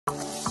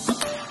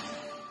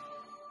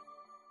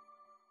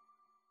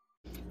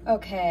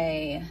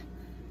Okay,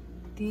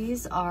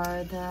 these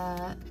are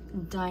the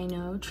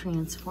Dino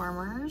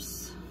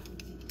Transformers,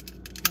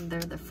 and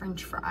they're the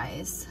French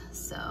fries.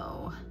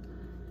 So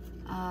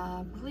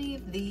I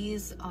believe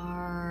these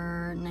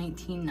are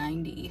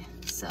 1990.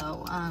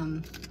 So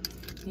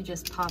you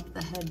just pop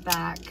the head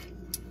back,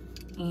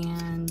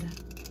 and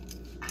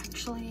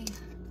actually,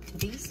 do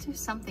these do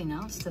something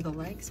else? Do the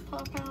legs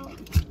pop out?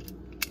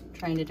 I'm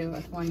trying to do it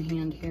with one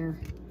hand here.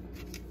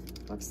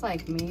 Looks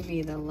like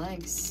maybe the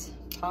legs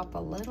pop a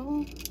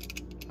little.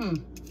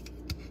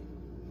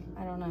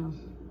 I don't know.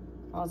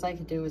 All I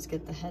could do was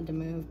get the head to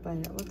move, but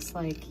it looks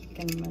like you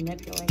can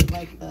manipulate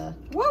like the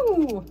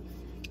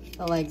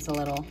legs a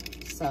little.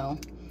 So,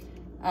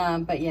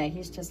 but yeah,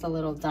 he's just a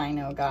little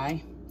dino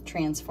guy,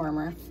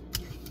 transformer.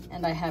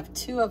 And I have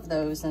 2 of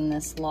those in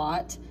this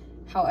lot.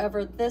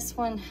 However, this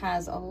one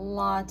has a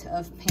lot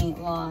of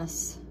paint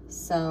loss,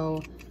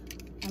 so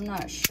I'm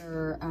not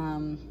sure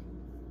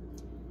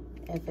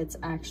if it's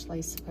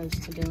actually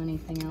supposed to do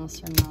anything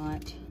else or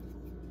not.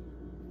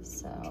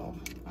 So,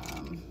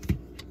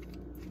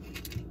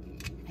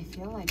 I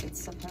feel like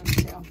it's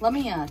supposed to. Let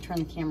me turn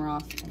the camera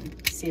off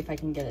and see if I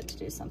can get it to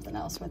do something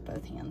else with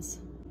both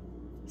hands.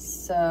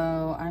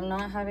 So, I'm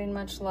not having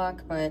much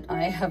luck, but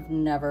I have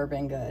never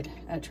been good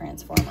at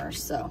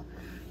Transformers, so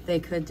they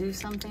could do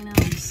something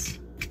else,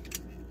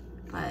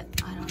 but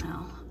I don't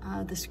know.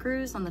 The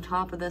screws on the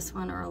top of this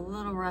one are a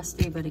little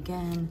rusty, but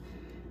again,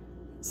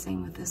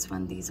 same with this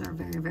one. These are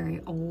very, very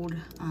old,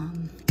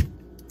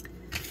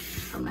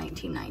 from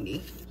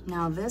 1990.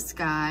 Now this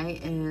guy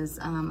is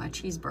a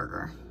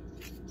cheeseburger.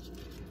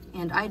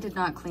 And I did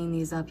not clean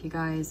these up, you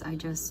guys. I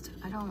don't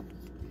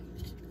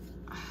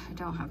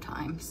have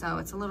time. So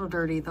it's a little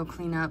dirty, they'll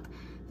clean up.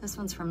 This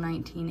one's from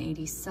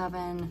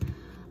 1987.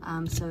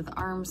 So the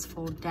arms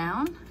fold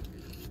down,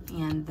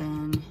 and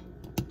then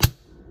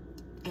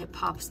it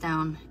pops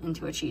down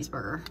into a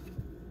cheeseburger.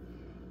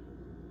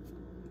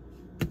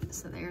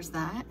 So there's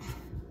that.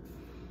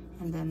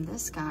 And then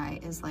this guy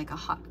is like a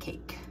hot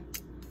cake,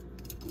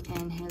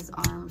 and his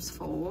arms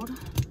fold,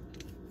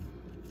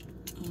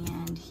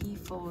 and he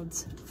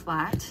folds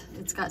flat.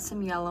 It's got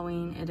some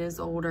yellowing, it is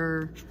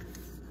older.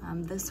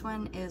 This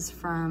one is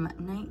from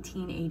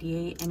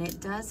 1988, and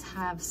it does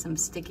have some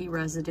sticky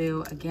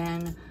residue.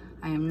 Again,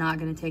 I am not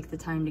gonna take the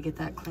time to get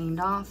that cleaned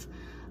off.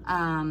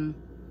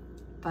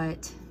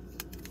 But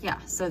yeah,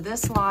 so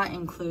this lot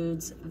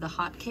includes the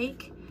hot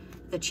cake,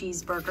 the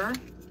cheeseburger,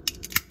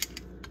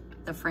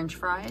 the French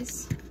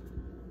fries,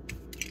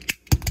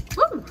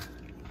 woo!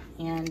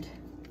 And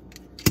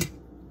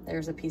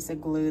there's a piece of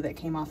glue that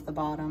came off the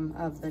bottom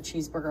of the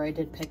cheeseburger. I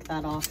did pick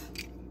that off,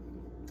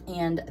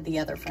 and the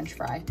other French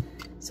fry.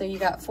 So you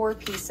got 4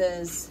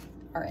 pieces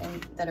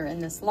that are in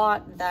this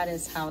lot. That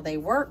is how they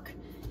work.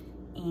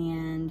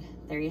 And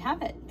there you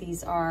have it.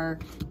 These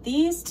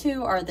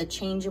 2 are the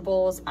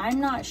Changeables. I'm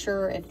not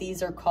sure if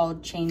these are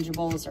called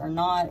Changeables or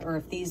not, or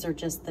if these are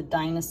just the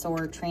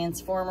dinosaur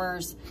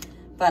transformers,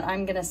 but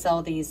I'm gonna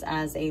sell these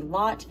as a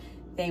lot.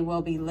 They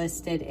will be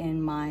listed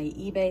in my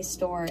eBay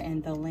store,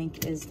 and the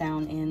link is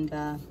down in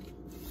the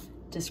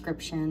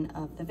description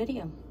of the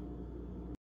video.